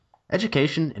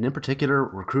Education, and in particular,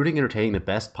 recruiting and retaining the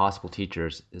best possible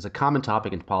teachers, is a common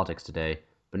topic in politics today,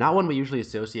 but not one we usually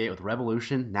associate with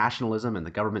revolution, nationalism, and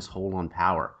the government's hold on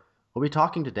power. We'll be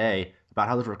talking today about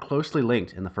how those were closely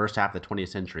linked in the first half of the 20th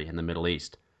century in the Middle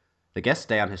East. The guest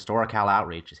today on Historical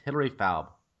Outreach is Hilary Falb,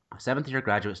 a seventh year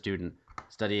graduate student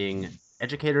studying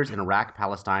educators in Iraq,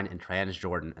 Palestine, and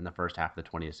Transjordan in the first half of the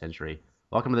 20th century.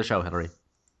 Welcome to the show, Hilary.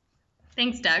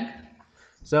 Thanks, Doug.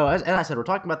 So, as I said, we're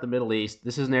talking about the Middle East.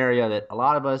 This is an area that a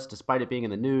lot of us, despite it being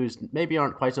in the news, maybe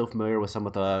aren't quite so familiar with some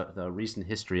of the recent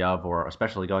history of, or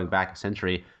especially going back a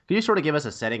century. Could you sort of give us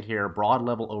a setting here, broad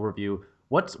level overview?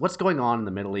 What's going on in the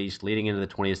Middle East leading into the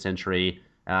 20th century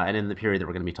and in the period that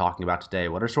we're going to be talking about today?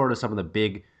 What are sort of some of the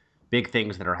big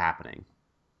things that are happening?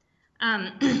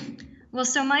 Um,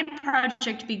 so my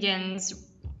project begins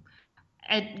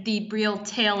at the real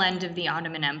tail end of the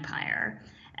Ottoman Empire.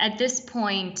 At this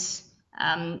point,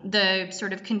 the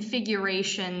sort of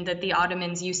configuration that the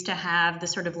Ottomans used to have, the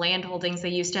sort of landholdings they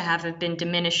used to have been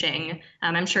diminishing.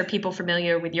 I'm sure people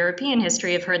familiar with European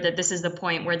history have heard that this is the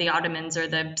point where the Ottomans are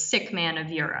the sick man of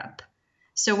Europe.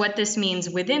 So what this means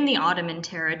within the Ottoman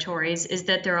territories is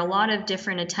that there are a lot of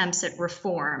different attempts at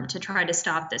reform to try to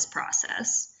stop this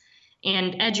process.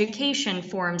 And education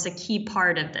forms a key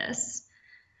part of this.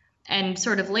 And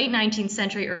sort of late 19th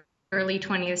century, early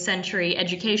 20th century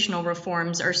educational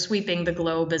reforms are sweeping the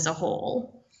globe as a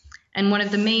whole. And one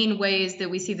of the main ways that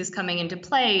we see this coming into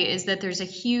play is that there's a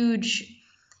huge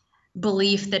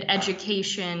belief that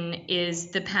education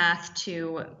is the path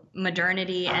to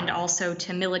modernity and also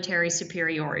to military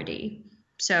superiority.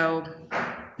 So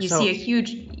you see a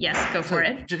huge, yes, go for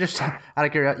it. Just out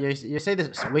of curiosity, you say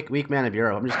this weak man of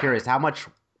Europe. I'm just curious, how much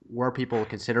were people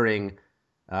considering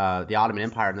the Ottoman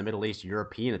Empire in the Middle East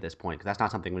European at this point? Because that's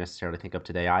not something we necessarily think of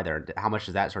today either. How much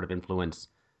does that sort of influence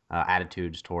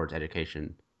attitudes towards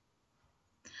education?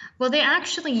 Well, they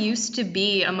actually used to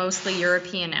be a mostly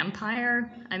European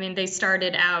empire. I mean, they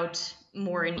started out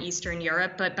more in Eastern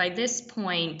Europe, but by this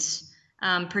point,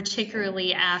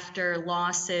 particularly after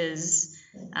losses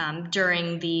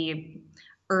during the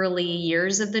early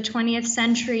years of the 20th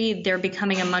century, they're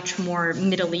becoming a much more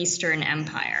Middle Eastern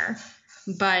empire.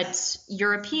 But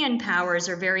European powers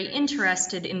are very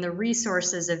interested in the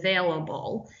resources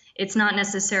available. It's not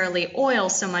necessarily oil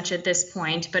so much at this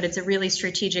point, but it's a really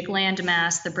strategic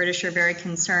landmass. The British are very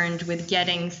concerned with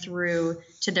getting through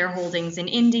to their holdings in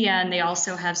India, and they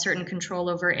also have certain control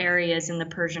over areas in the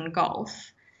Persian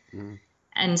Gulf. Mm.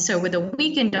 And so with a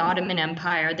weakened Ottoman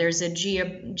Empire, there's a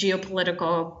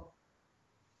geopolitical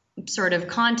sort of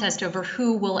contest over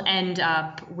who will end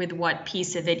up with what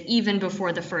piece of it, even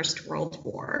before the First World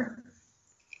War.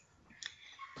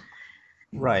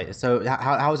 Right. So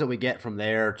how is it we get from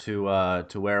there to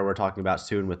where we're talking about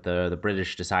soon with the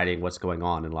British deciding what's going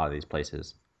on in a lot of these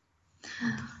places?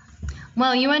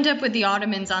 Well, you end up with the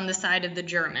Ottomans on the side of the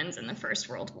Germans in the First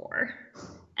World War.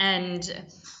 And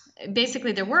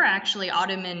basically, there were actually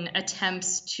Ottoman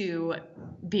attempts to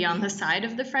be on the side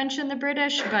of the French and the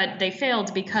British, but they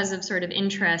failed because of sort of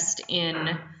interest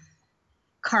in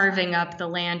carving up the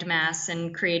landmass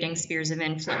and creating spheres of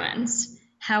influence.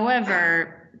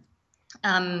 However,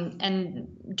 and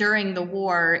during the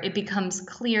war, it becomes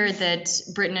clear that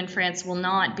Britain and France will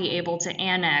not be able to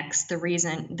annex the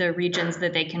regions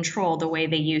that they control the way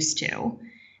they used to.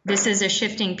 This is a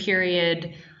shifting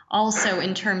period also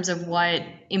in terms of what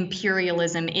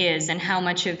imperialism is and how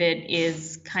much of it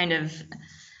is kind of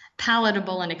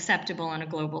palatable and acceptable on a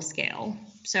global scale.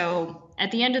 So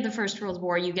at the end of the First World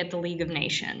War, you get the League of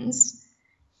Nations.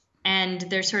 And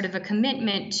there's sort of a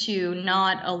commitment to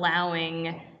not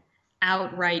allowing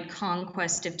outright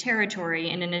conquest of territory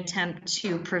in an attempt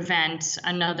to prevent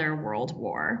another world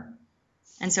war.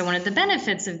 And so one of the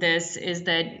benefits of this is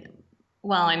that,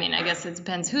 well, I mean, I guess it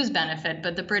depends whose benefit,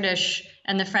 but the British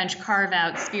and the French carve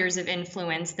out spheres of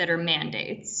influence that are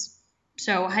mandates.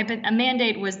 So a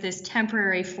mandate was this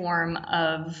temporary form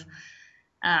of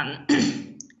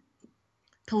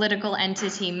political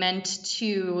entity meant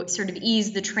to sort of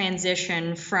ease the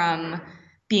transition from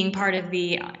being part of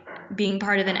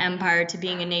an empire to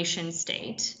being a nation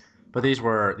state. But these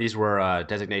were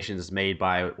designations made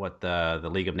by what the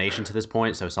League of Nations at this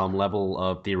point, so some level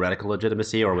of theoretical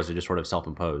legitimacy, or was it just sort of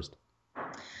self-imposed?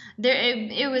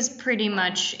 It was pretty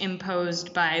much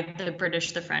imposed by the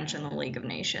British, the French, and the League of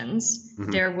Nations.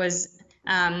 Mm-hmm. There was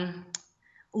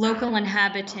local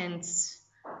inhabitants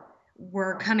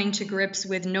were coming to grips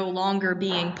with no longer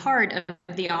being part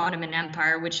of the Ottoman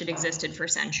Empire, which had existed for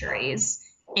centuries,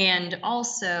 and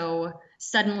also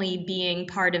suddenly being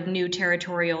part of new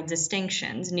territorial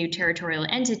distinctions, new territorial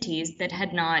entities that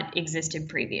had not existed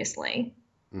previously.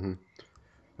 Mm-hmm.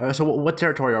 So what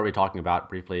territory are we talking about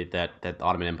briefly that the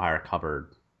Ottoman Empire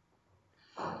covered,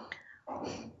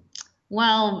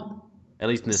 Well, at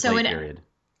least in this so late it period?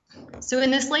 so in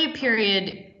this late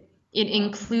period, it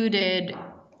included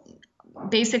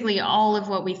basically all of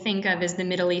what we think of as the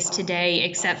Middle East today,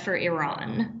 except for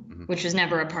Iran, Hmm. which was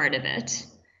never a part of it.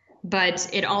 But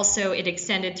it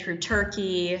extended through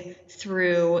Turkey,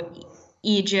 through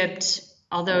Egypt,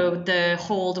 although the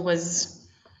hold was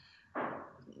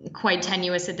quite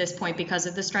tenuous at this point because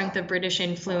of the strength of British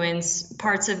influence,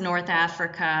 parts of North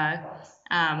Africa,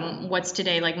 what's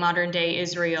today like modern day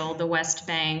Israel, the West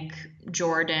Bank,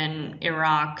 Jordan,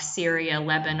 Iraq, Syria,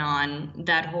 Lebanon,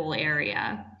 that whole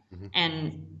area, Hmm.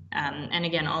 and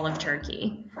again all of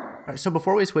Turkey. All right, so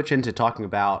before we switch into talking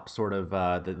about sort of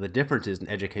the differences in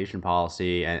education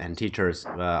policy and teachers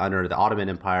under the Ottoman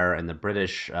Empire and the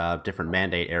British different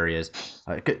mandate areas,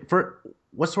 for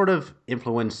what sort of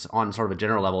influence on sort of a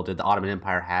general level did the Ottoman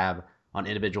Empire have on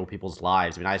individual people's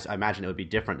lives? I mean, I imagine it would be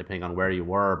different depending on where you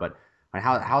were, but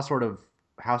how sort of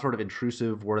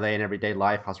intrusive were they in everyday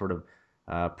life? How sort of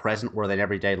present were they in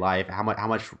everyday life? How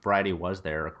much variety was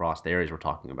there across the areas we're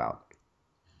talking about?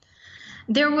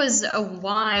 There was a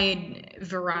wide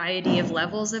variety of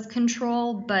levels of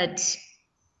control, but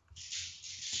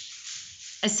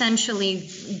essentially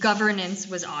governance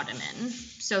was Ottoman.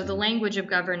 So the Mhm. language of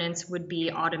governance would be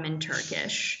Ottoman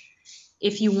Turkish.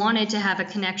 If you wanted to have a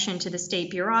connection to the state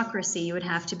bureaucracy, you would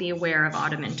have to be aware of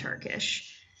Ottoman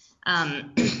Turkish.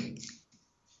 Um,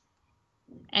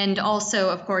 and also,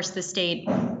 of course, the state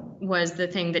was the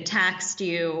thing that taxed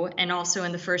you, and also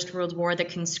in the First World War that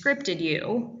conscripted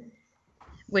you,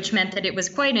 which meant that it was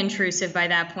quite intrusive by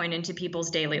that point into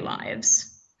people's daily lives.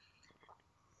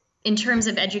 In terms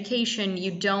of education,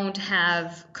 you don't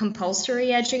have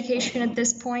compulsory education at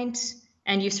this point,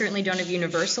 and you certainly don't have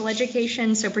universal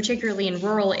education. So, particularly in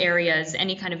rural areas,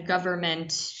 any kind of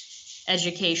government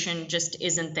education just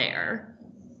isn't there.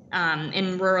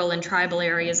 In rural and tribal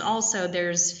areas, also,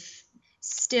 there's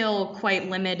still quite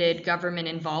limited government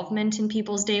involvement in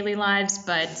people's daily lives,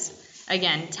 but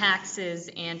again, taxes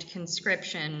and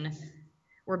conscription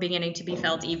were beginning to be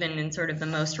felt even in sort of the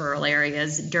most rural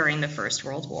areas during the First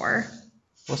World War.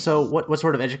 Well, so what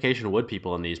sort of education would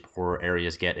people in these poor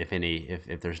areas get, if any,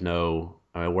 if there's no,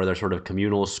 were there sort of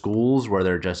communal schools? Was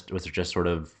there just sort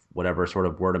of whatever sort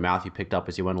of word of mouth you picked up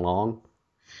as you went along?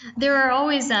 There are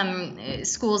always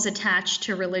schools attached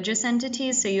to religious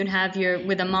entities. So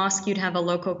with a mosque, you'd have a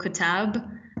local kutab,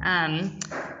 um,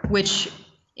 which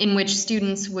in which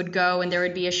students would go and there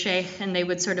would be a sheikh and they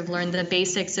would sort of learn the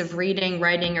basics of reading,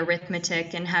 writing,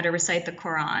 arithmetic, and how to recite the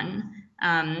Quran.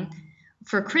 Um,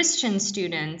 for Christian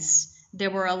students,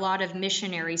 there were a lot of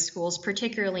missionary schools,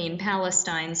 particularly in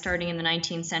Palestine, starting in the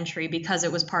 19th century because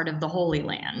it was part of the Holy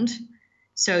Land.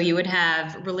 So you would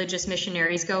have religious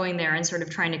missionaries going there and sort of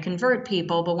trying to convert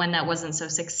people, but when that wasn't so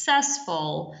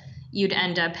successful, you'd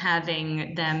end up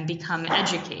having them become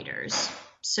educators.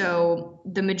 So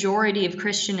the majority of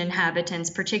Christian inhabitants,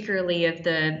 particularly of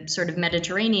the sort of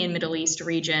Mediterranean Middle East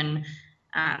region,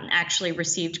 actually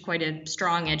received quite a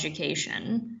strong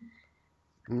education.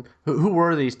 Mhm. Who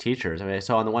were these teachers? I mean,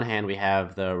 so on the one hand, we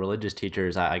have the religious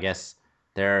teachers. I guess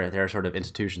they're sort of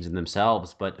institutions in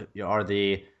themselves, but are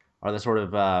the sort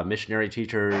of missionary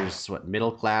teachers what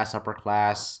middle class, upper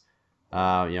class?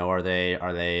 Are they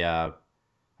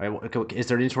I mean, is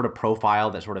there any sort of profile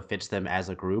that sort of fits them as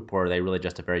a group, or are they really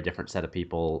just a very different set of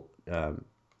people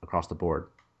across the board?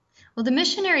 Well, the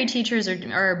missionary teachers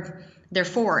they're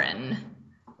foreign,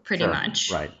 pretty Sure, much.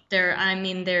 right. I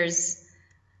mean, there's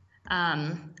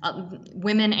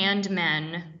women and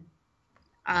men,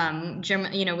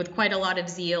 with quite a lot of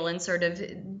zeal, and sort of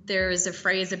there's a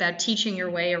phrase about teaching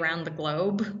your way around the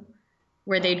globe,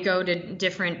 where they'd go to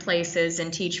different places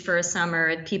and teach for a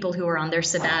summer, people who were on their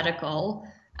sabbatical.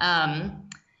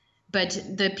 But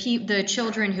the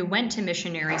children who went to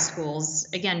missionary schools,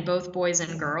 again, both boys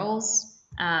and girls,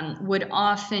 would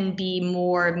often be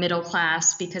more middle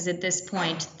class because at this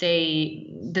point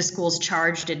the schools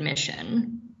charged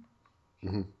admission.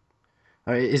 Hmm.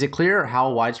 Is it clear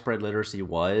how widespread literacy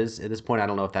was at this point? I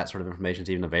don't know if that sort of information is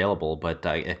even available, but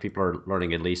if people are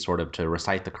learning at least sort of to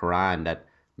recite the Quran, that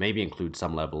maybe includes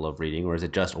some level of reading, or is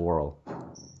it just oral?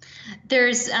 There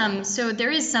is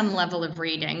some level of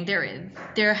reading.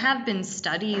 There have been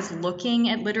studies looking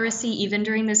at literacy even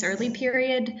during this early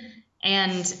period,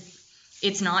 and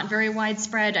it's not very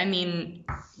widespread. I mean,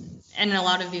 and in a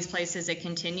lot of these places it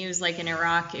continues. Like in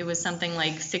Iraq, it was something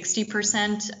like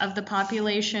 60% of the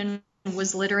population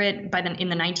was literate in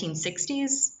the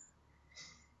 1960s.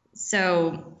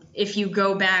 So if you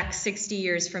go back 60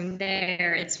 years from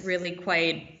there, it's really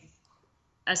quite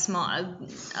a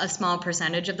small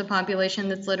percentage of the population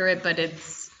that's literate, but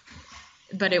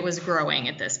it was growing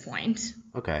at this point.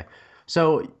 Okay.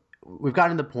 So we've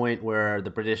gotten to the point where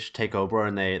the British take over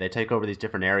and they take over these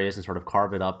different areas and sort of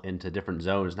carve it up into different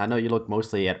zones. And I know you look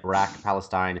mostly at Iraq,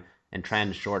 Palestine, and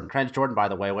Transjordan. Transjordan, by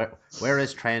the way, where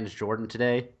is Transjordan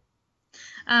today?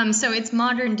 So it's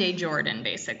modern day Jordan,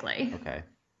 basically. Okay.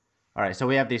 All right. So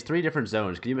we have these three different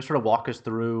zones. Can you sort of walk us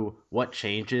through what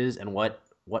changes and what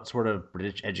sort of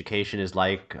British education is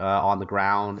like on the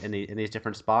ground in these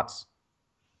different spots?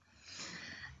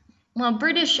 Well,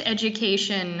 British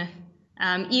education,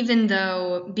 even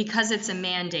though, because it's a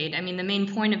mandate, I mean, the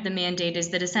main point of the mandate is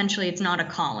that essentially it's not a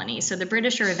colony. So the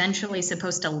British are eventually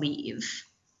supposed to leave.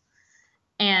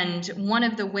 And one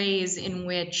of the ways in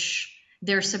which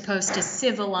they're supposed to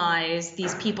civilize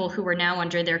these people who are now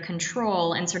under their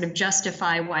control and sort of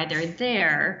justify why they're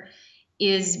there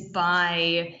is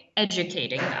by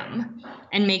educating them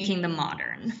and making them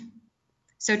modern.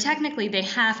 So technically, they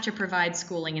have to provide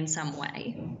schooling in some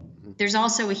way. There's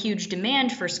also a huge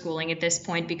demand for schooling at this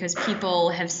point because people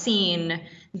have seen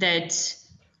that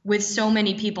with so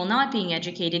many people not being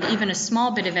educated, even a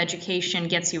small bit of education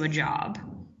gets you a job,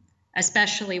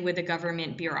 especially with a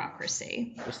government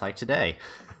bureaucracy. Just like today.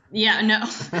 Yeah,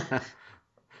 no.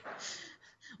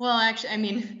 Well, actually, I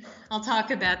mean, I'll talk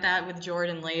about that with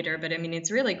Jordan later, but I mean, it's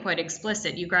really quite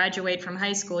explicit. You graduate from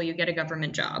high school, you get a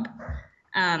government job.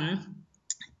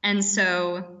 And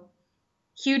so,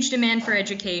 huge demand for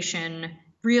education,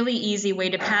 really easy way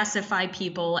to pacify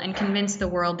people and convince the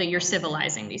world that you're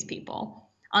civilizing these people.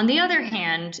 On the other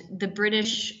hand, the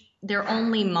British, their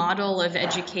only model of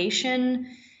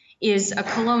education is a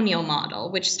colonial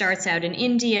model, which starts out in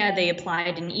India, they apply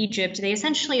it in Egypt, they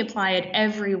essentially apply it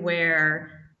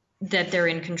everywhere that they're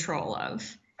in control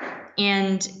of.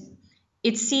 And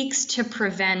it seeks to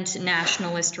prevent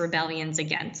nationalist rebellions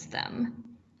against them.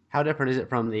 How different is it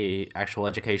from the actual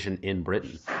education in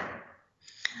Britain?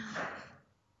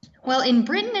 Well, in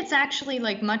Britain, it's actually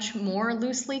like much more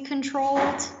loosely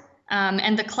controlled.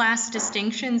 And the class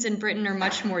distinctions in Britain are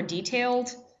much more detailed.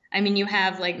 I mean, you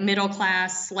have like middle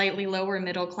class, slightly lower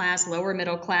middle class, lower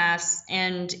middle class.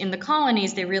 And in the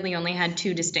colonies, they really only had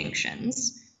two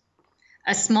distinctions: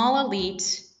 a small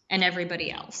elite and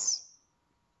everybody else.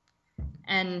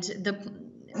 And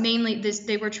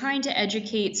they were trying to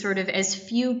educate sort of as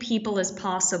few people as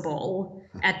possible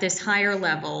at this higher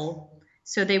level,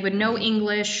 so they would know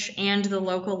English and the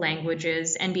local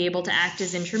languages and be able to act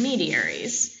as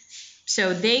intermediaries.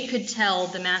 So they could tell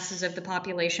the masses of the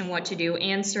population what to do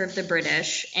and serve the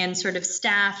British and sort of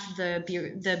staff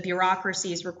the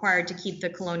bureaucracies required to keep the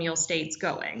colonial states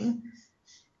going,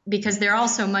 because they're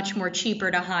also much more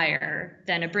cheaper to hire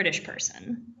than a British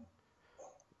person.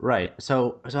 Right.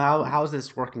 So how is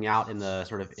this working out in the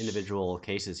sort of individual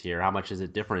cases here? How much is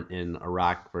it different in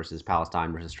Iraq versus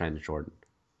Palestine versus Transjordan?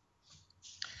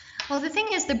 Well, the thing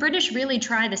is, the British really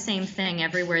try the same thing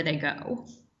everywhere they go.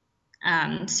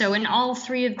 So in all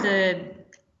three of the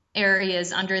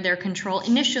areas under their control,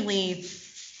 initially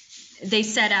they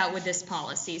set out with this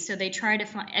policy. So they try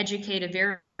to educate a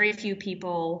very, very few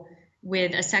people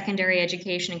with a secondary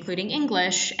education, including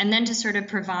English, and then to sort of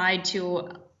provide to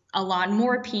a lot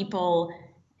more people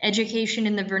education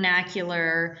in the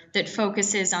vernacular that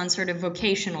focuses on sort of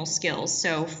vocational skills.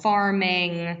 So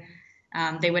farming,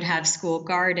 they would have school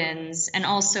gardens, and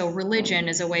also religion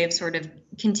as a way of sort of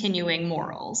continuing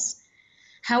morals.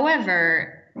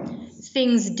 However,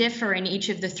 things differ in each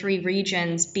of the three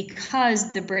regions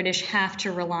because the British have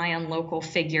to rely on local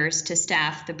figures to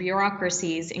staff the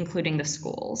bureaucracies, including the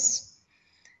schools.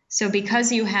 So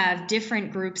because you have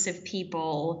different groups of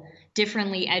people,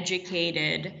 differently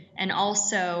educated, and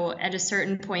also at a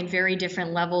certain point very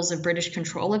different levels of British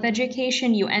control of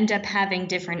education, you end up having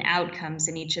different outcomes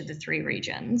in each of the three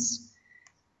regions.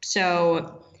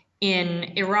 So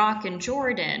in Iraq and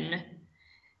Jordan,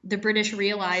 the British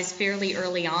realized fairly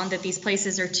early on that these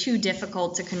places are too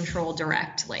difficult to control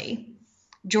directly.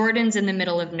 Jordan's in the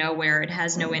middle of nowhere. It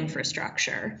has no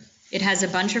infrastructure. It has a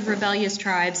bunch of rebellious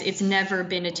tribes. It's never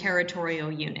been a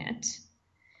territorial unit.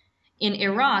 In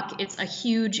Iraq, it's a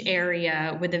huge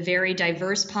area with a very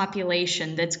diverse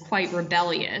population that's quite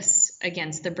rebellious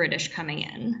against the British coming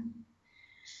in.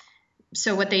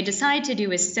 So what they decide to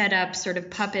do is set up sort of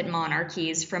puppet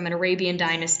monarchies from an Arabian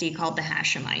dynasty called the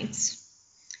Hashemites.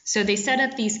 So they set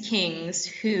up these kings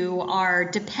who are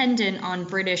dependent on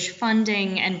British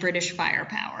funding and British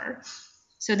firepower.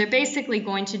 So they're basically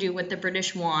going to do what the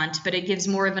British want, but it gives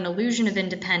more of an illusion of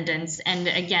independence. And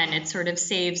again, it sort of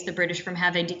saves the British from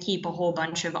having to keep a whole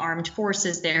bunch of armed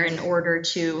forces there in order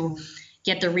to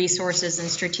get the resources and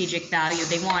strategic value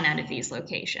they want out of these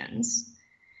locations.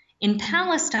 In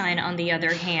Palestine, on the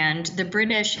other hand, the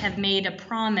British have made a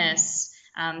promise,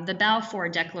 the Balfour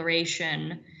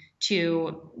Declaration,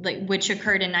 which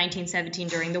occurred in 1917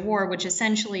 during the war, which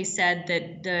essentially said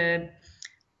that the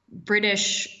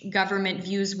British government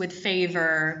views with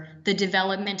favor the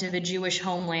development of a Jewish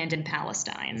homeland in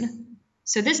Palestine.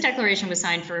 So this declaration was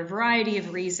signed for a variety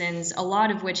of reasons, a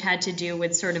lot of which had to do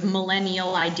with sort of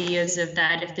millennial ideas of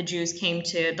that if the Jews came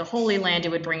to the Holy Land, it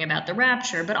would bring about the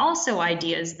rapture, but also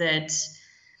ideas that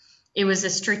it was a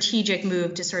strategic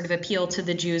move to sort of appeal to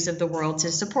the Jews of the world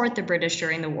to support the British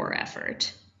during the war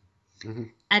effort. Mm-hmm.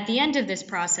 At the end of this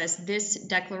process, this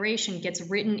declaration gets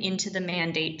written into the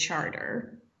Mandate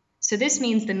Charter. So this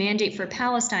means the mandate for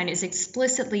Palestine is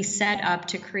explicitly set up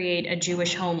to create a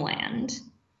Jewish homeland.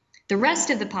 The rest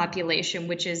of the population,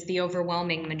 which is the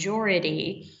overwhelming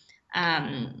majority,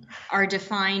 are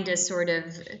defined as sort of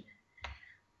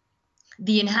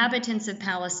the inhabitants of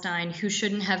Palestine who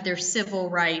shouldn't have their civil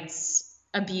rights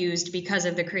abused because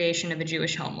of the creation of a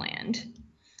Jewish homeland.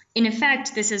 In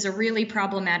effect, this is a really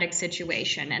problematic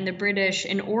situation, and the British,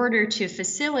 in order to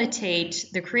facilitate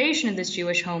the creation of this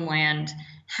Jewish homeland,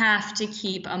 have to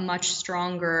keep a much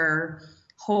stronger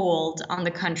hold on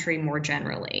the country more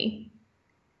generally.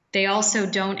 They also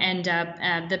don't end up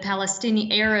the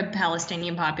Arab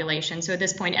Palestinian population. So at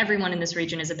this point, everyone in this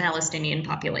region is a Palestinian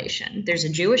population. There's a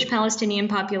Jewish Palestinian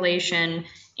population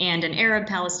and an Arab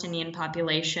Palestinian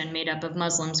population made up of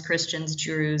Muslims, Christians,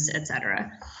 Druze,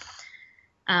 etc.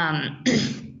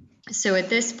 So at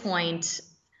this point,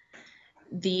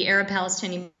 the Arab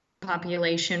Palestinian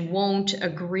population won't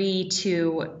agree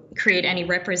to create any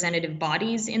representative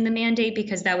bodies in the mandate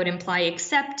because that would imply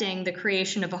accepting the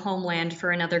creation of a homeland for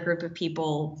another group of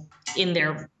people in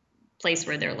their place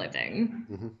where they're living.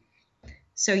 Mm-hmm.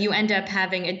 So you end up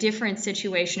having a different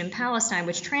situation in Palestine,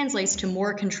 which translates to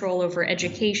more control over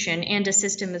education and a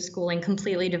system of schooling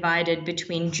completely divided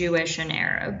between Jewish and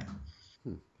Arab.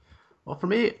 Well, for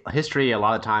me, history a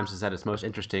lot of times is at its most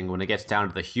interesting when it gets down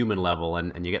to the human level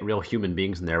and you get real human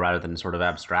beings in there rather than sort of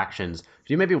abstractions. Could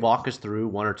you maybe walk us through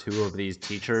one or two of these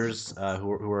teachers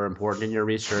who are important in your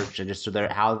research and just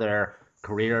how their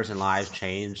careers and lives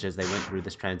changed as they went through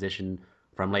this transition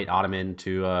from late Ottoman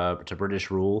to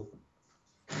British rule?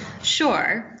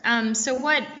 Sure.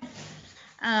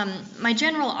 My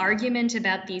general argument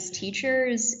about these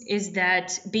teachers is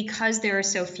that because there are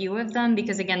so few of them,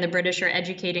 because again, the British are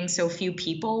educating so few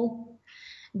people,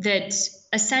 that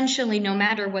essentially no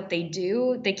matter what they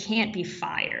do, they can't be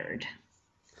fired.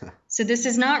 So this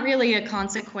is not really a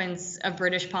consequence of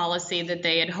British policy that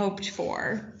they had hoped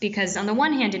for, because on the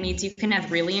one hand, it means you can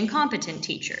have really incompetent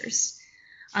teachers.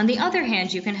 On the other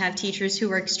hand, you can have teachers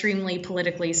who are extremely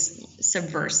politically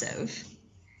subversive.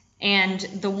 And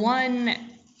the one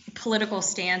political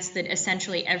stance that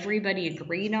essentially everybody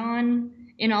agreed on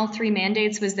in all three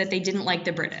mandates was that they didn't like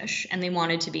the British and they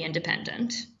wanted to be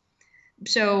independent.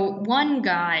 So one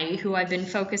guy who I've been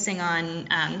focusing on,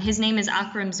 his name is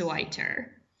Akram Zuwaiter,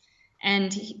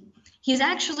 and he's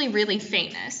actually really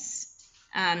famous.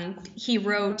 He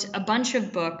wrote a bunch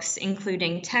of books,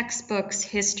 including textbooks,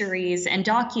 histories, and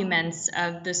documents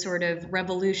of the sort of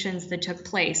revolutions that took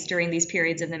place during these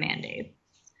periods of the mandate.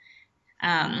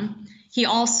 He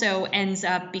also ends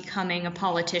up becoming a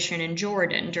politician in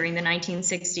Jordan during the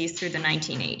 1960s through the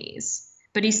 1980s.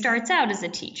 But he starts out as a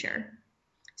teacher.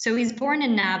 So he's born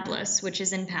in Nablus, which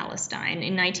is in Palestine,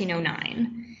 in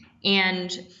 1909.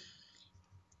 And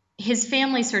his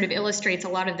family sort of illustrates a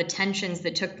lot of the tensions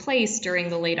that took place during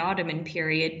the late Ottoman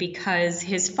period because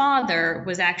his father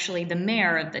was actually the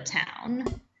mayor of the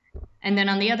town. And then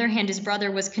on the other hand, his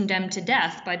brother was condemned to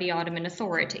death by the Ottoman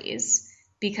authorities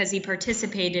because he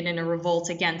participated in a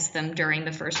revolt against them during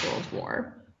the First World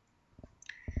War.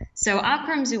 So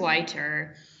Akram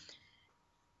Zuwaiter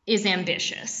is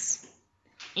ambitious,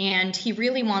 and he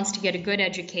really wants to get a good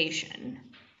education.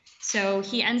 So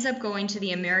he ends up going to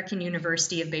the American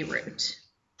University of Beirut.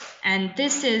 And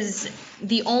this is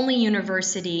the only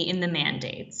university in the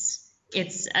mandates.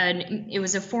 It's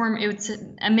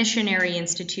a missionary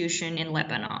institution in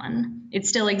Lebanon. It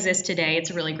still exists today.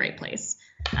 It's a really great place.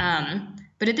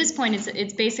 But at this point,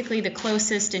 it's basically the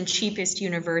closest and cheapest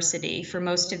university for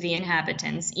most of the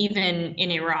inhabitants, even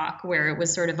in Iraq, where it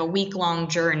was sort of a week-long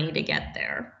journey to get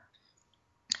there.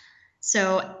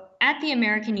 So at the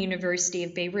American University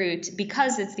of Beirut,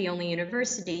 because it's the only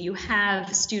university, you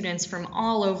have students from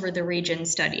all over the region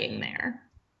studying there.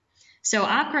 So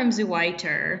Akram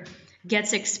Zuwaiter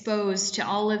gets exposed to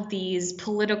all of these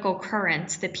political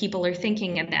currents that people are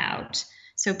thinking about.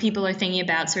 So people are thinking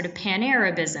about sort of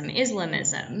pan-Arabism,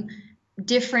 Islamism,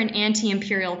 different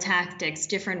anti-imperial tactics,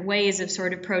 different ways of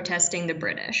sort of protesting the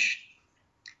British.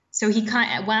 So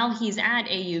while he's at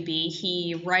AUB,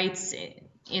 he writes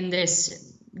in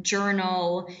this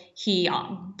journal, he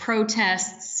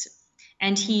protests,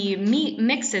 and he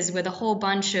mixes with a whole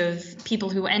bunch of people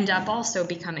who end up also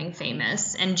becoming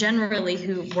famous, and generally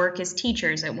who work as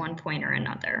teachers at one point or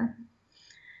another.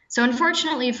 So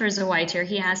unfortunately for Zweiter,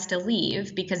 he has to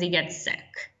leave because he gets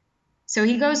sick. So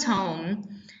he goes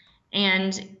home,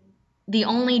 and the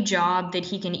only job that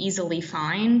he can easily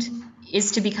find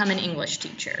is to become an English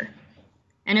teacher.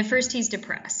 And at first he's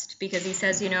depressed because he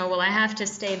says, well, I have to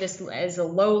stay this as a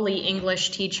lowly English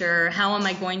teacher. How am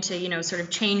I going to, sort of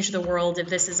change the world if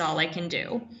this is all I can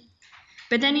do?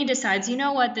 But then he decides,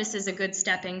 what, this is a good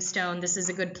stepping stone. This is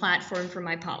a good platform for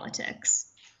my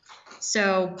politics.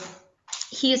 So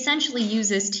he essentially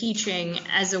uses teaching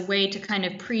as a way to kind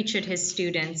of preach at his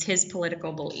students his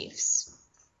political beliefs.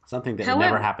 Something that would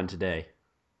never happen today.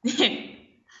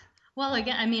 Well,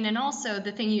 again, I mean, and also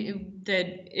the thing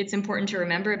that it's important to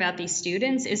remember about these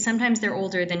students is sometimes they're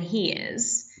older than he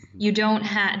is.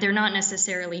 They're not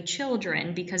necessarily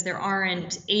children because there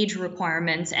aren't age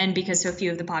requirements and because so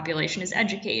few of the population is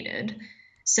educated.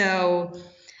 So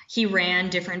he ran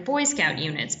different Boy Scout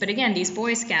units. But again, these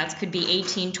Boy Scouts could be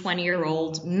 18,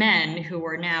 20-year-old men who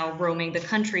are now roaming the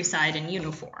countryside in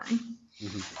uniform.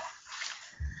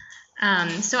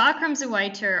 So Akram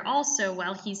Zweiter also,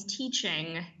 while he's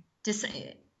teaching,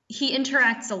 he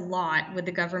interacts a lot with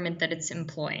the government that it's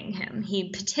employing him. He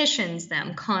petitions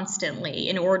them constantly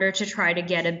in order to try to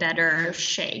get a better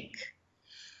shake.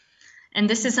 And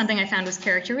this is something I found was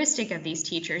characteristic of these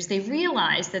teachers. They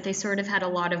realized that they sort of had a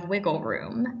lot of wiggle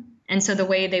room. And so the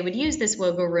way they would use this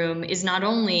wiggle room is not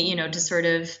only, to sort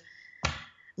of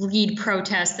lead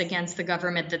protests against the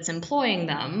government that's employing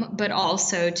them, but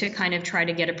also to kind of try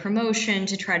to get a promotion,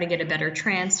 to try to get a better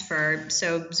transfer.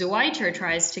 So Zweiter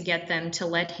tries to get them to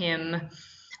let him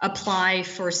apply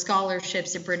for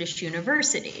scholarships at British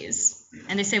universities.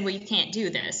 And they say, well, you can't do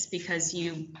this because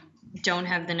you don't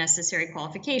have the necessary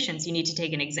qualifications. You need to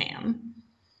take an exam.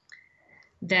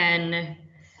 Then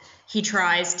he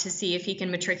tries to see if he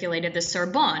can matriculate at the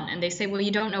Sorbonne. And they say, well,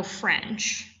 you don't know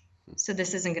French, so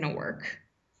this isn't going to work.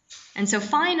 And so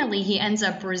finally, he ends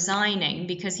up resigning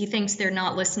because he thinks they're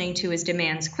not listening to his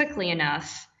demands quickly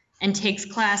enough and takes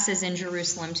classes in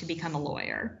Jerusalem to become a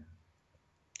lawyer.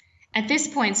 At this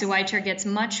point, Zweiter gets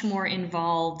much more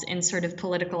involved in sort of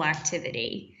political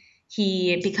activity.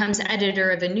 He becomes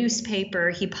editor of a newspaper.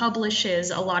 He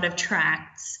publishes a lot of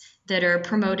tracts that are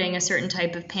promoting a certain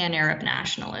type of pan-Arab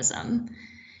nationalism.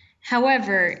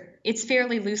 However, it's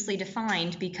fairly loosely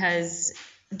defined because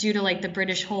due to the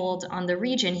British hold on the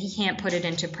region, he can't put it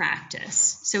into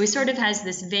practice. So he sort of has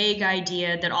this vague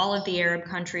idea that all of the Arab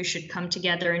countries should come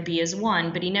together and be as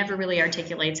one, but he never really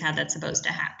articulates how that's supposed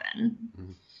to happen.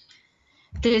 Mm-hmm.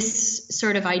 This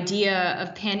sort of idea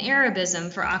of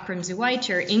pan-Arabism for Akram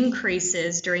Zweiter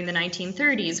increases during the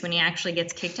 1930s when he actually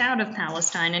gets kicked out of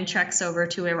Palestine and treks over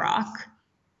to Iraq,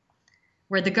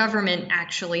 where the government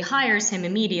actually hires him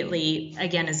immediately,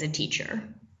 again as a teacher.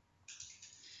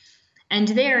 And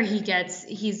there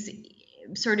he's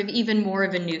sort of even more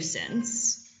of a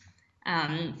nuisance.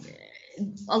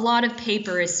 A lot of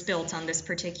paper is spilt on this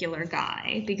particular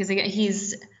guy because again,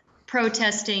 he's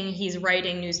protesting, he's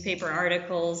writing newspaper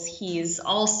articles, he's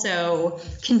also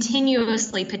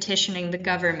continuously petitioning the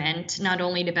government, not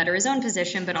only to better his own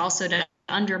position, but also to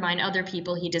undermine other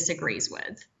people he disagrees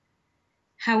with.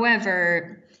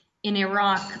 However, in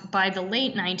Iraq, by the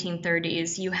late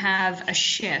 1930s, you have a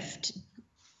shift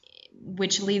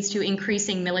which leads to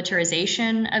increasing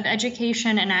militarization of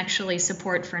education and actually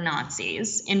support for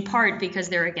Nazis, in part because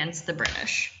they're against the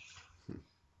British.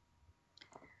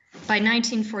 By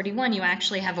 1941, you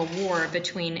actually have a war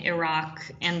between Iraq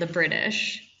and the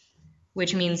British,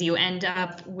 which means you end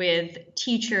up with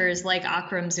teachers like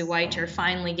Akram Zweiter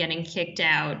finally getting kicked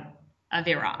out of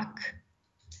Iraq.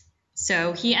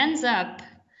 So he ends up,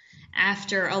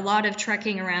 after a lot of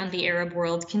trekking around the Arab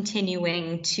world,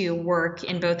 continuing to work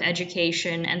in both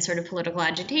education and sort of political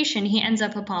agitation, he ends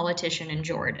up a politician in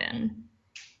Jordan.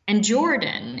 And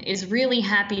Jordan is really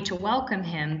happy to welcome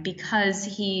him because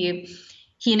he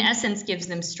in essence gives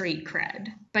them street cred.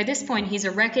 By this point, he's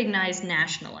a recognized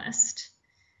nationalist.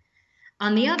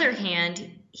 On the other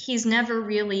hand, he's never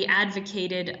really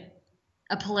advocated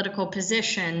a political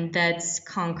position that's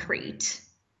concrete.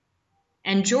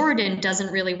 And Jordan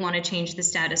doesn't really want to change the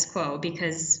status quo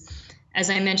because,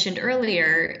 as I mentioned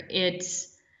earlier, it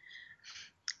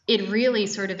really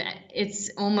it's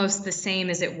almost the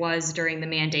same as it was during the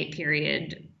Mandate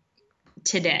period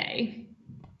today.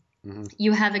 Hmm.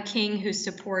 You have a king who's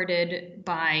supported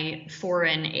by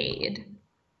foreign aid.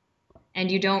 And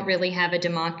you don't really have a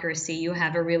democracy. You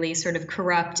have a really sort of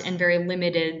corrupt and very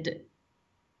limited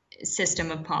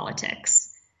system of politics.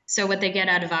 So what they get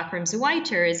out of Akram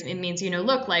Zuwaiter is it means,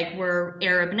 look, like we're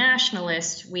Arab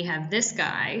nationalists, we have this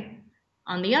guy.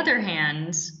 On the other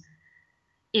hand,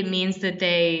 it means that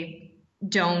they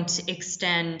don't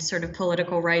extend sort of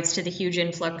political rights to the huge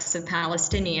influx of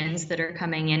Palestinians that are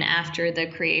coming in after the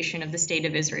creation of the State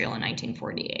of Israel in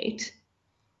 1948.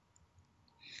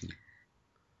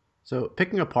 So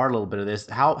picking apart a little bit of this,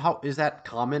 how is that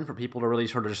common for people to really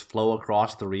sort of just flow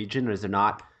across the region? Or is there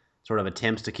not sort of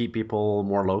attempts to keep people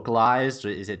more localized? Or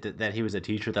is it that he was a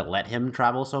teacher that let him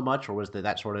travel so much, or was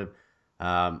that sort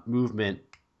of movement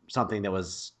something that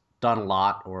was done a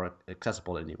lot or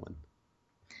accessible to anyone?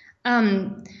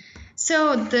 Um,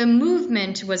 so the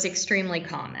movement was extremely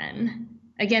common.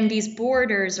 Again, these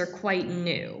borders are quite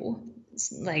new.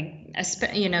 Like,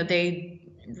 they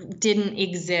didn't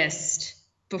exist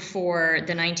before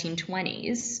the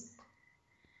 1920s.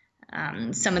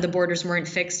 Some of the borders weren't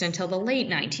fixed until the late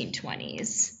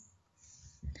 1920s.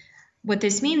 What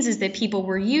this means is that people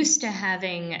were used to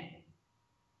having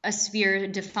a sphere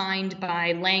defined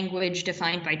by language,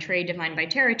 defined by trade, defined by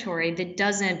territory that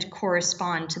doesn't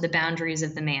correspond to the boundaries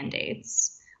of the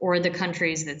mandates or the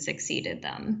countries that succeeded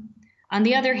them. On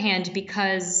the other hand,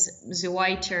 because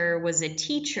Zuwaiter was a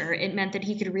teacher, it meant that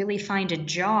he could really find a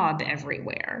job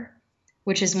everywhere,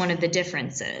 which is one of the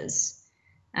differences.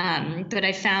 But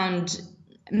I found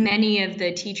many of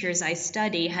the teachers I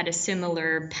study had a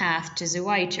similar path to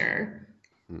Zuwaiter,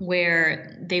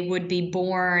 where they would be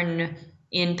born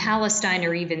in Palestine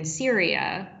or even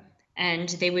Syria, and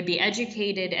they would be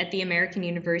educated at the American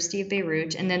University of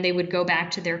Beirut, and then they would go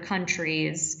back to their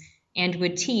countries and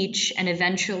would teach and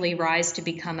eventually rise to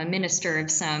become a minister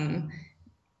of some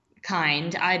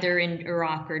kind, either in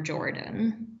Iraq or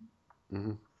Jordan.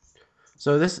 Hmm.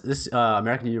 So this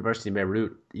American University in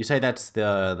Beirut, you say that's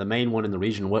the main one in the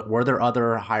region. What were there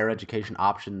other higher education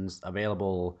options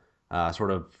available,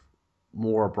 sort of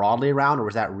more broadly around, or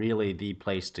was that really the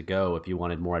place to go if you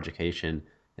wanted more education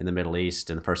in the Middle East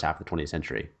in the first half of the 20th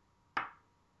century?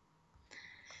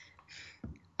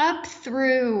 Up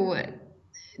through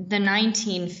the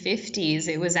 1950s,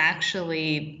 it was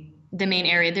actually the main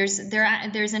area. There's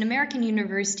an American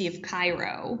University of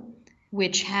Cairo,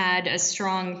 which had a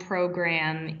strong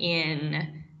program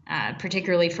in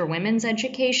particularly for women's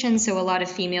education. So a lot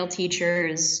of female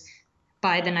teachers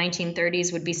by the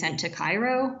 1930s would be sent to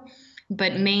Cairo,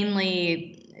 but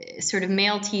mainly sort of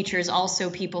male teachers, also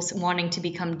people wanting to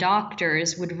become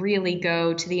doctors, would really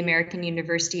go to the American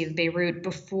University of Beirut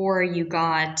before you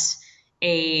got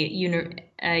a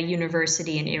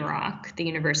university in Iraq, the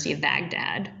University of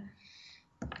Baghdad.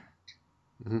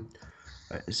 Hmm.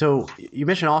 So you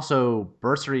mentioned also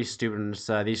bursary students.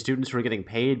 These students who are getting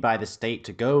paid by the state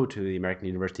to go to the American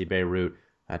University of Beirut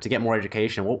to get more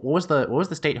education. What was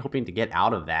the state hoping to get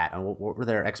out of that, and what were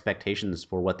their expectations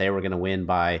for what they were going to win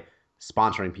by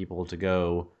sponsoring people to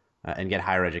go and get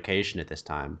higher education at this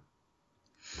time?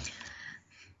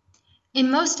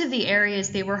 In most of the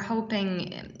areas,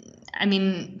 I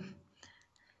mean,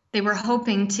 they were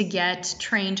hoping to get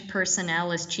trained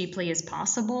personnel as cheaply as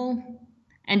possible.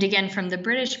 And again, from the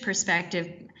British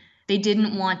perspective, they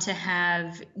didn't want to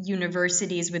have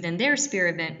universities within their sphere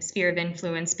of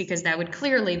influence because that would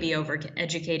clearly be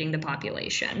overeducating the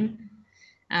population.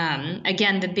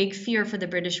 Again, the big fear for the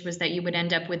British was that you would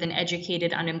end up with an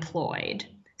educated unemployed.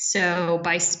 So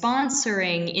by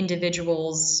sponsoring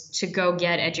individuals to go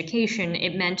get education,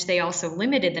 it meant they also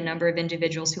limited the number of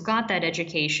individuals who got that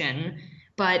education,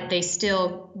 but they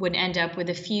still would end up with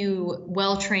a few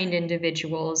well-trained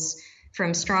individuals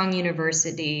from strong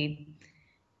university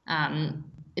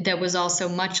that was also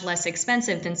much less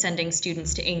expensive than sending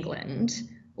students to England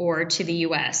or to the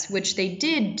US, which they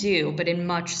did do, but in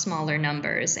much smaller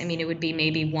numbers. I mean, it would be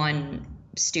maybe one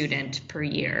student per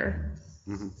year.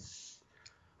 Hmm.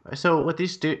 So with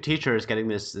these teachers getting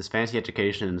this fancy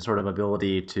education and sort of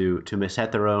ability to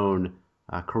set their own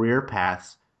career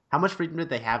paths, how much freedom did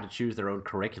they have to choose their own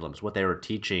curriculums, what they were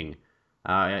teaching?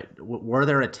 Were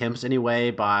there attempts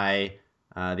anyway by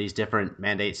these different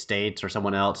mandate states or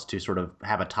someone else to sort of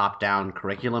have a top-down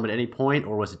curriculum at any point,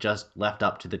 or was it just left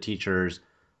up to the teachers,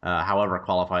 however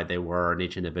qualified they were in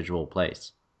each individual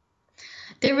place?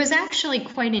 There was actually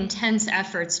quite intense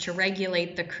efforts to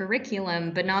regulate the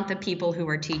curriculum, but not the people who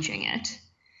were teaching it.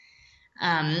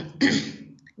 Um,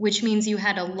 which means you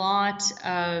had a lot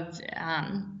of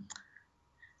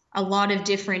a lot of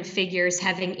different figures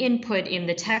having input in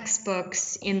the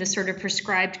textbooks, in the sort of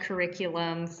prescribed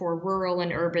curriculum for rural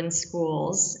and urban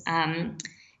schools. And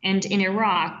in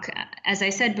Iraq, as I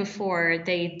said before,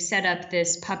 they set up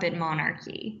this puppet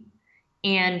monarchy.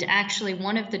 And actually,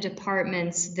 one of the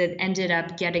departments that ended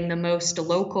up getting the most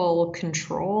local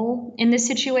control in this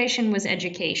situation was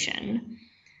education.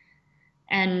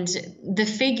 And the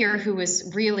figure who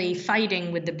was really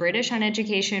fighting with the British on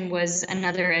education was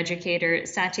another educator,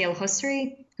 Sati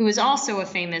al-Husri, who was also a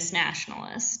famous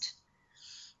nationalist.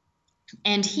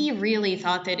 And he really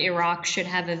thought that Iraq should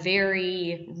have a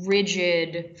very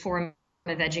rigid form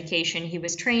of education. He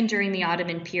was trained during the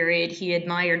Ottoman period. He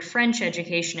admired French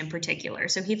education in particular.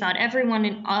 So he thought everyone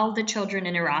and all the children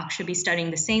in Iraq should be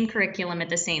studying the same curriculum at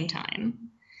the same time.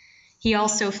 He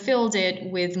also filled it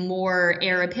with more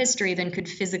Arab history than could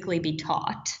physically be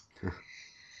taught.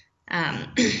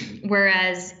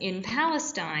 Whereas in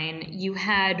Palestine, you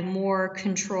had more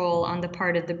control on the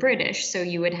part of the British. So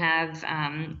you would have,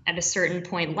 at a certain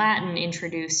point, Latin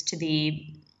introduced to the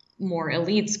more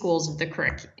elite schools of the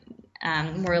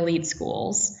more elite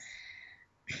schools.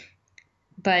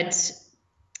 But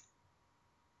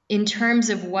in terms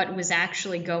of what was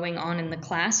actually going on in the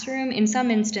classroom, in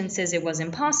some instances, it was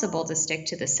impossible to stick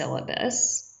to the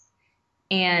syllabus.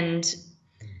 And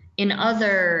in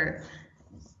other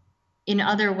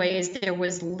ways, there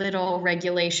was little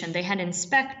regulation. They had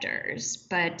inspectors,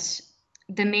 but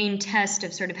the main test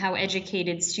of sort of how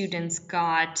educated students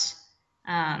got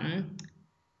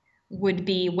would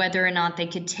be whether or not they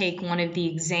could take one of the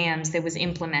exams that was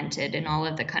implemented in all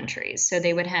of the countries. So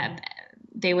they would have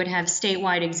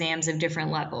statewide exams of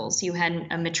different levels. You had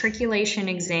a matriculation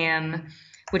exam,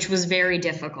 which was very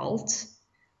difficult,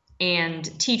 and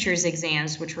teachers'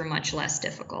 exams, which were much less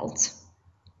difficult.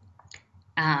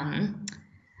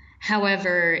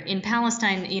 However, in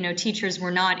Palestine, teachers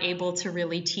were not able to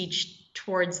really teach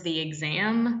towards the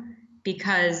exam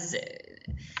because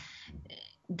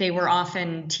they were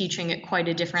often teaching at quite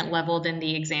a different level than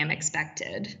the exam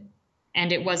expected.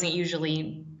 And it wasn't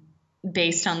usually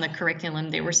based on the curriculum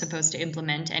they were supposed to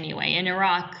implement anyway. In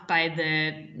Iraq, by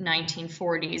the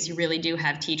 1940s, you really do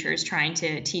have teachers trying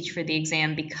to teach for the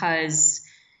exam because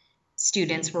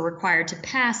students were required to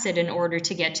pass it in order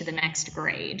to get to the next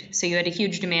grade. So you had a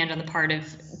huge demand on the part of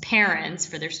parents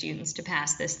for their students to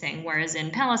pass this thing, whereas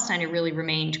in Palestine, it really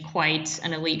remained quite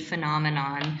an elite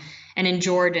phenomenon. And in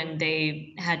Jordan,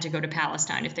 they had to go to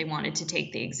Palestine if they wanted to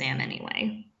take the exam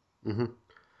anyway. Hmm.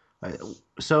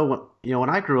 So, when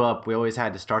I grew up, we always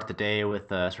had to start the day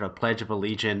with a sort of Pledge of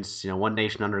Allegiance, one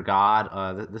nation under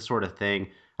God, this sort of thing.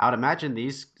 I would imagine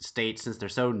these states, since they're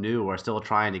so new, are still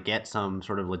trying to get some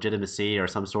sort of legitimacy or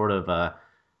some sort of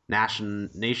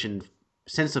nation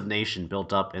sense of nation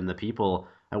built up in the people.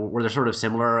 Were there sort of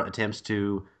similar attempts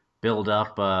to build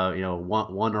up,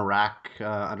 one Iraq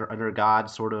under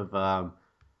God sort of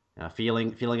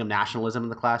feeling of nationalism in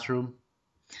the classroom?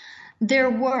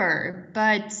 There were,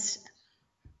 but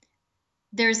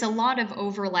there's a lot of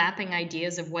overlapping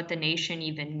ideas of what the nation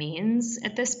even means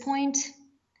at this point,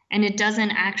 and it doesn't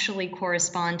actually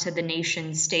correspond to the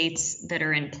nation states that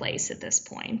are in place at this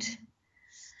point.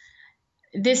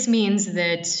 This means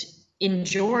that in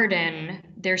Jordan,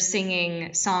 they're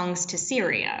singing songs to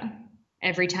Syria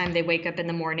every time they wake up in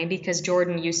the morning because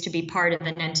Jordan used to be part of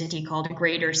an entity called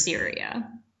Greater Syria.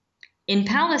 In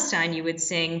Palestine, you would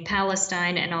sing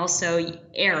Palestine and also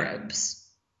Arabs.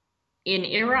 In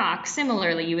Iraq,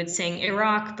 similarly, you would sing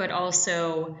Iraq, but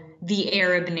also the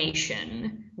Arab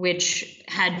nation, which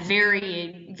had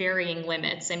very varying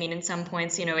limits. I mean, in some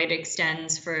points, it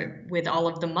extends with all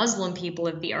of the Muslim people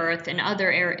of the earth, and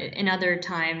in other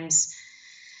times,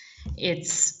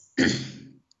 it's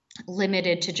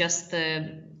limited to just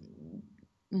the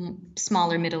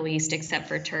smaller Middle East, except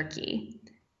for Turkey.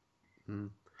 Mm.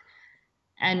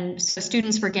 And so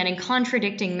students were getting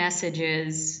contradicting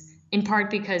messages, in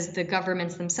part because the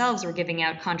governments themselves were giving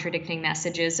out contradicting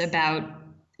messages about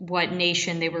what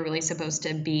nation they were really supposed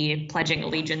to be pledging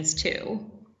allegiance to.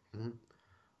 Mm-hmm.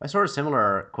 A sort of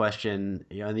similar question.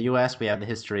 In the U.S., we have the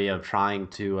history of trying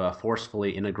to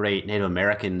forcefully integrate Native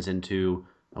Americans into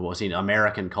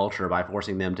American culture by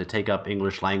forcing them to take up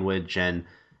English language and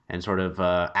sort of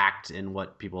act in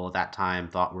what people at that time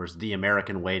thought was the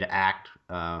American way to act.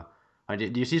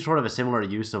 Do you see sort of a similar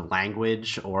use of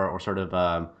language or sort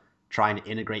of trying to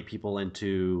integrate people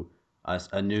into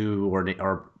a new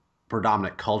or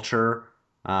predominant culture,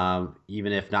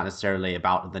 even if not necessarily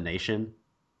about the nation?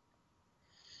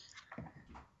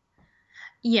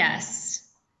 Yes.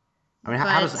 I mean,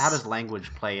 how does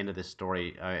language play into this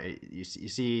story? You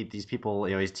see these people,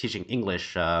 he's teaching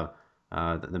English.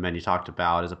 the men you talked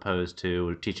about, as opposed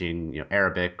to teaching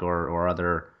Arabic or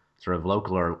other sort of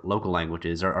local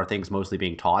languages? Are things mostly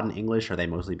being taught in English? Are they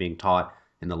mostly being taught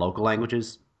in the local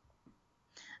languages?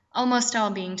 Almost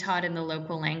all being taught in the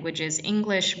local languages.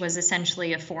 English was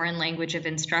essentially a foreign language of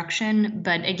instruction,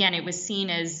 but again, it was seen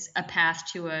as a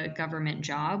path to a government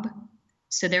job.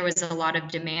 So there was a lot of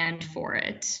demand for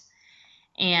it.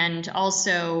 And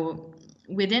also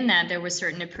within that, there was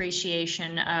certain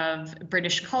appreciation of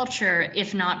British culture,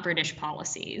 if not British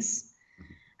policies.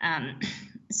 Um,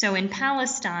 so in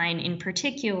Palestine, in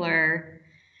particular,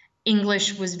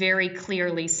 English was very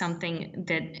clearly something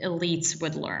that elites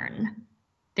would learn.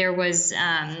 There was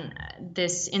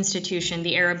this institution,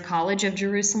 the Arab College of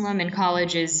Jerusalem, and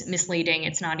college is misleading.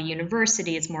 It's not a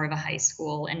university, it's more of a high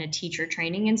school and a teacher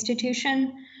training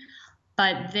institution.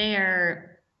 But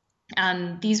there,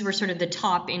 these were sort of the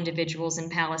top individuals in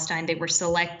Palestine. They were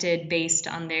selected based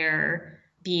on their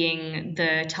being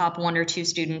the top one or two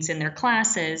students in their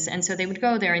classes. And so they would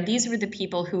go there, and these were the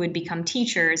people who would become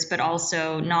teachers, but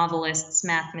also novelists,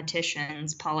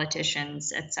 mathematicians,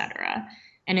 politicians, etc.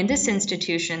 And in this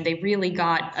institution, they really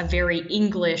got a very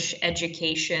English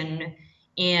education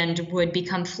and would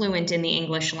become fluent in the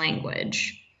English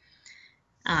language.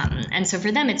 And so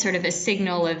for them, it's sort of a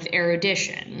signal of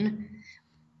erudition.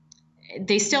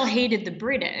 They still hated the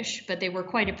British, but they were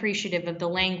quite appreciative of the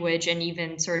language and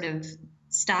even sort of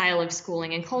style of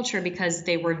schooling and culture because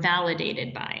they were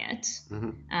validated by it.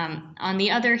 On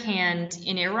the other hand,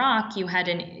 in Iraq, you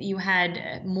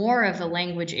had more of a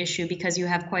language issue because you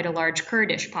have quite a large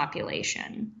Kurdish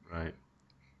population. Right.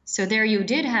 So there you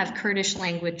did have Kurdish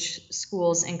language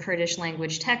schools and Kurdish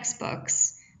language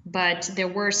textbooks, but there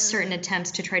were certain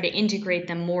attempts to try to integrate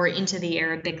them more into the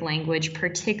Arabic language,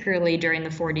 particularly during the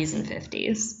 40s and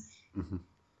 50s.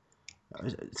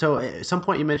 So at some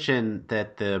point you mentioned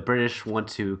that the British want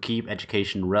to keep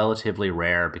education relatively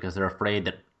rare because they're afraid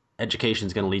that education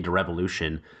is going to lead to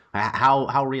revolution.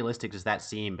 How realistic does that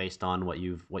seem based on what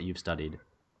you've studied?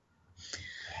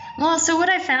 Well, so what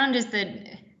I found is that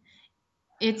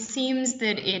it seems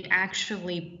that it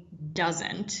actually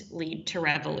doesn't lead to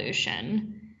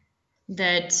revolution.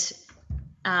 That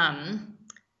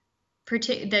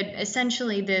that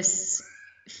essentially this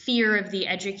fear of the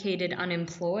educated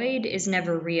unemployed is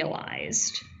never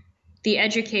realized. The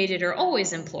educated are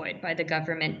always employed by the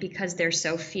government because they're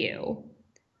so few.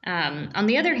 On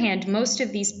the other hand, most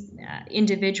of these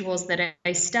individuals that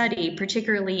I study,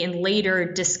 particularly in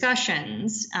later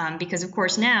discussions, because of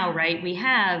course now, right, we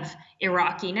have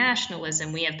Iraqi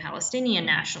nationalism, we have Palestinian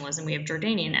nationalism, we have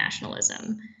Jordanian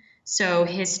nationalism. So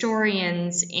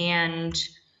historians and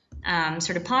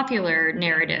sort of popular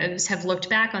narratives have looked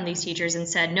back on these teachers and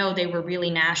said, no, they were really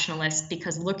nationalists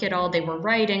because look at all they were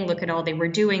writing, look at all they were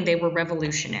doing, they were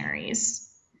revolutionaries.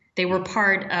 They were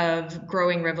part of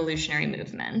growing revolutionary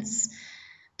movements.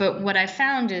 But what I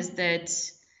found is that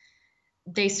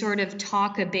they sort of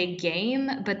talk a big game,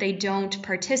 but they don't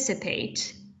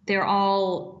participate. They're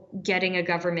all getting a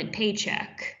government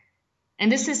paycheck.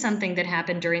 And this is something that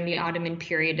happened during the Ottoman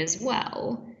period as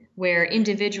well, where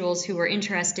individuals who were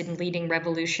interested in leading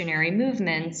revolutionary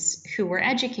movements, who were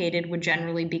educated, would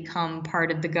generally become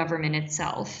part of the government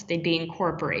itself. They'd be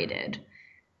incorporated.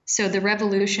 So the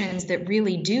revolutions that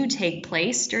really do take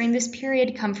place during this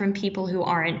period come from people who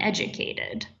aren't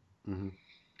educated.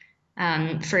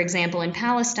 For example, in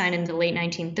Palestine in the late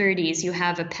 1930s, you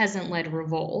have a peasant-led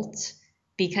revolt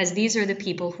because these are the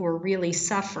people who are really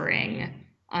suffering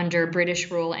under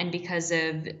British rule and because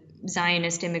of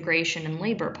Zionist immigration and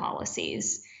labor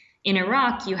policies. In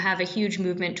Iraq, you have a huge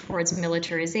movement towards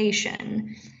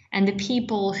militarization, and the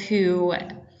people who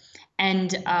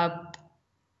end up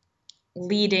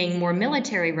leading more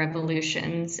military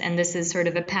revolutions, and this is sort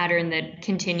of a pattern that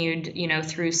continued,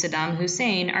 through Saddam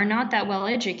Hussein, are not that well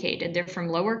educated. They're from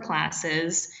lower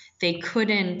classes. They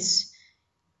couldn't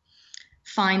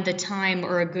find the time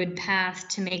or a good path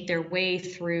to make their way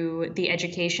through the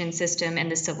education system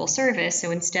and the civil service.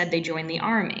 So instead, they join the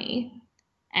army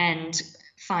and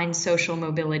find social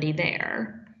mobility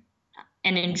there.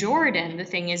 And in Jordan, the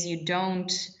thing is, you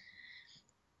don't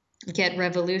get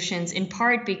revolutions in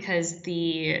part because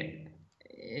the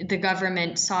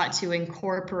government sought to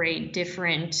incorporate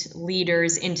different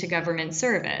leaders into government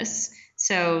service.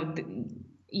 So,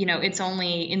 it's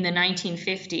only in the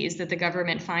 1950s that the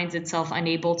government finds itself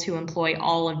unable to employ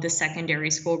all of the secondary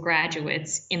school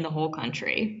graduates in the whole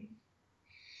country.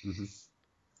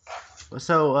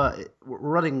 So we're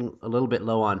running a little bit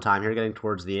low on time here, getting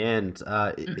towards the end.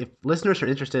 If listeners are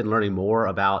interested in learning more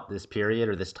about this period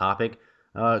or this topic,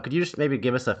 could you just maybe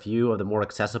give us a few of the more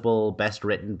accessible, best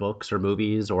written books or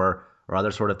movies or or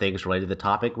other sort of things related to the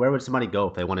topic, where would somebody go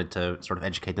if they wanted to sort of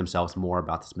educate themselves more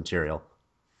about this material?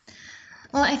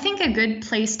 Well, I think a good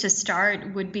place to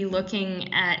start would be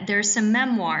looking at there's some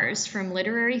memoirs from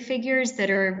literary figures that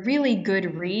are really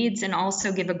good reads and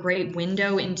also give a great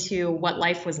window into what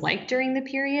life was like during the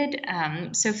period.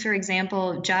 So, for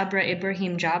example, Jabra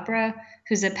Ibrahim Jabra,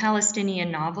 who's a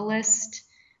Palestinian novelist,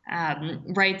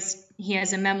 he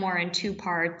has a memoir in two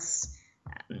parts.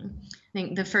 I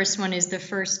think the first one is The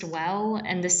First Well,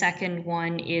 and the second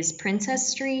one is Princess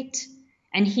Street.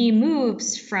 And he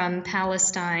moves from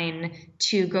Palestine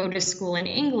to go to school in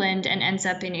England and ends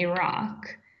up in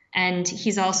Iraq. And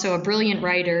he's also a brilliant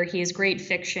writer. He has great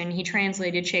fiction. He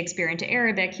translated Shakespeare into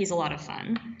Arabic. He's a lot of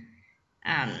fun.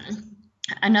 Um,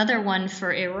 Another one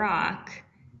for Iraq,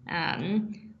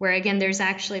 where again there's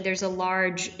a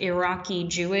large Iraqi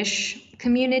Jewish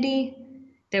community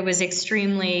that was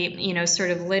extremely,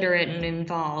 sort of literate and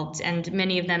involved, and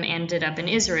many of them ended up in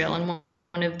Israel. And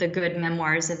one of the good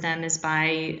memoirs of them is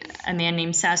by a man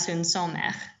named Sassoon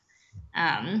Somech.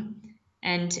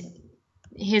 And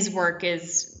his work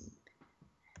is,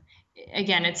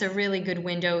 again, it's a really good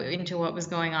window into what was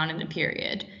going on in the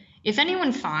period. If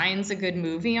anyone finds a good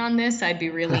movie on this, I'd be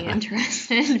really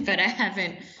interested, but I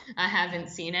haven't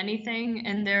seen anything.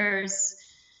 And there's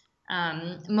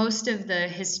most of the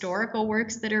historical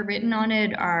works that are written on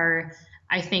it are,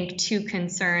 I think, too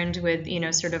concerned with,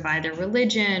 sort of either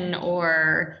religion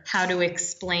or how to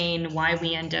explain why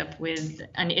we end up with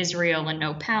an Israel and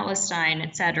no Palestine,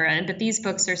 etc. But these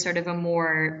books are sort of a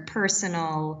more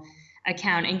personal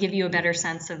account and give you a better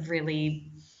sense of really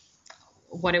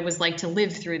what it was like to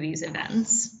live through these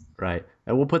events. Right.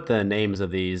 And we'll put the names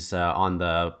of these on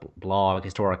the blog,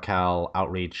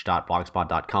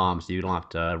 historicaloutreach.blogspot.com, so you don't have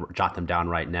to jot them down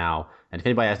right now. And if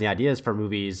anybody has any ideas for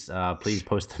movies, please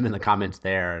post them in the comments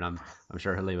there, and I'm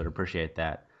sure Hilary would appreciate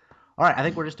that. All right, I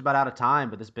think we're just about out of time,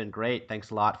 but this has been great.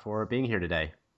 Thanks a lot for being here today.